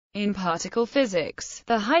In particle physics,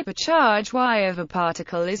 the hypercharge Y of a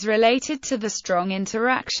particle is related to the strong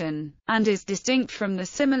interaction, and is distinct from the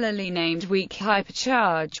similarly named weak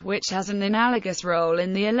hypercharge, which has an analogous role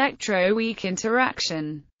in the electroweak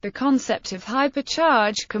interaction. The concept of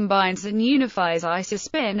hypercharge combines and unifies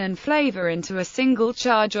isospin and flavour into a single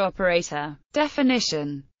charge operator.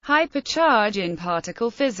 Definition: hypercharge in particle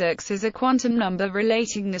physics is a quantum number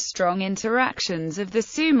relating the strong interactions of the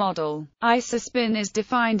SU model. Isospin is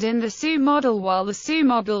defined in the SU model, while the SU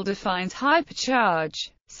model defines hypercharge.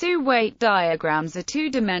 SU weight diagrams are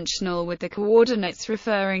two-dimensional with the coordinates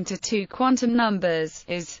referring to two quantum numbers,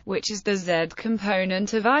 is, which is the Z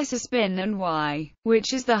component of isospin, and Y,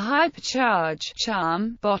 which is the hypercharge,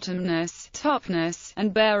 charm, bottomness, topness,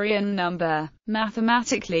 and baryon number.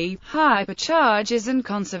 Mathematically, hypercharge and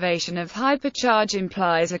conservation of hypercharge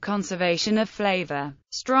implies a conservation of flavour.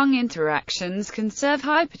 Strong interactions conserve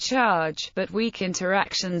hypercharge, but weak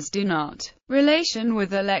interactions do not. Relation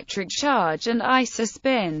with electric charge and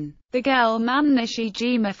isospin. The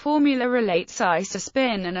Gell-Mann-Nishijima formula relates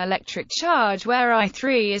isospin and electric charge, where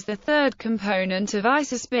I3 is the third component of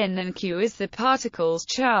isospin and Q is the particle's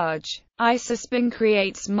charge. Isospin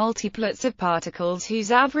creates multiplets of particles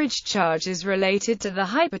whose average charge is related to the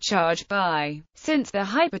hypercharge by. Since the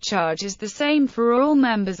hypercharge is the same for all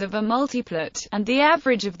members of a multiplet, and the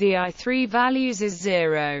average of the I3 values is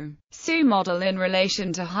 0. SU model in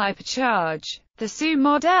relation to hypercharge. The SU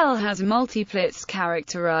model has multiplets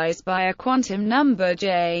characterized by a quantum number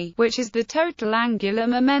J, which is the total angular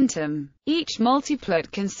momentum. Each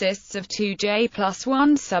multiplet consists of two J plus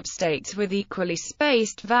 1 substates with equally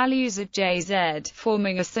spaced values of Jz,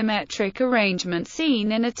 forming a symmetric arrangement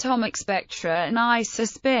seen in atomic spectra and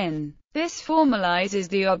isospin. This formalizes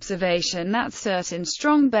the observation that certain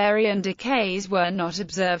strong baryon decays were not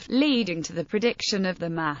observed, leading to the prediction of the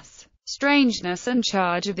mass, strangeness and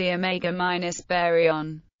charge of the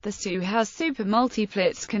omega-baryon. The SU has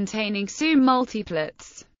supermultiplets containing SU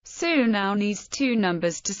multiplets. SU now needs two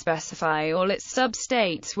numbers to specify all its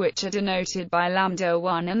substates, which are denoted by lambda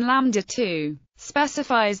 1 and lambda 2.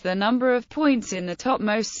 Specifies the number of points in the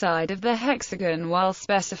topmost side of the hexagon, while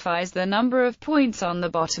specifies the number of points on the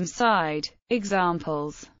bottom side.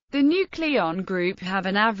 Examples: the nucleon group have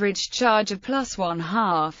an average charge of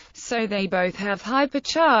 +1/2, so they both have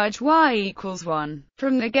hypercharge Y equals 1.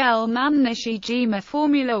 From the Gell-Mann-Nishijima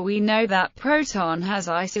formula we know that proton has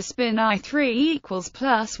isospin I3 equals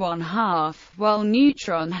 +1/2, while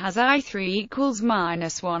neutron has I3 equals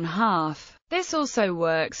 -1/2. This also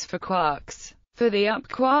works for quarks. For the up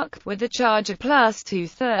quark, with a charge of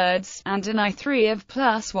 +2/3, and an I3 of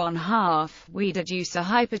 +1/2, we deduce a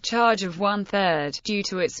hypercharge of 1/3, due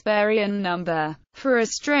to its baryon number. For a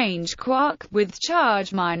strange quark, with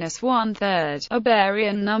charge -1/3, a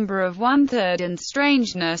baryon number of 1/3 and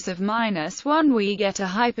strangeness of -1, we get a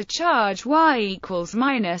hypercharge Y equals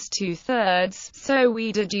 -2/3, so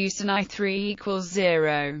we deduce an I3 equals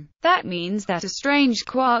 0. That means that a strange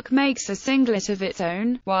quark makes a singlet of its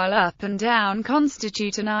own, while up and down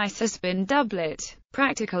constitute an isospin doublet.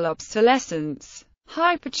 Practical obsolescence.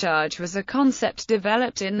 Hypercharge was a concept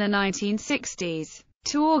developed in the 1960s.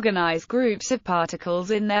 To organize groups of particles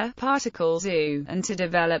in their particle zoo, and to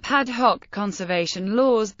develop ad hoc conservation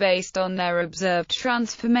laws based on their observed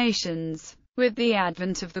transformations. With the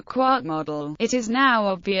advent of the quark model, it is now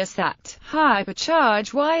obvious that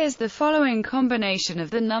hypercharge Y is the following combination of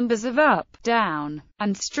the numbers of up, down,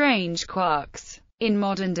 and strange quarks. In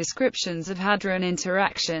modern descriptions of hadron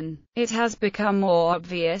interaction, it has become more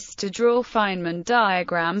obvious to draw Feynman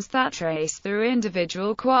diagrams that trace through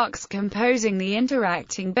individual quarks composing the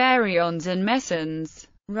interacting baryons and mesons,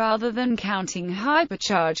 rather than counting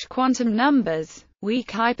hypercharged quantum numbers.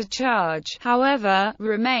 Weak hypercharge, however,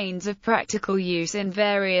 remains of practical use in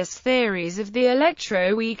various theories of the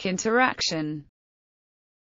electroweak interaction.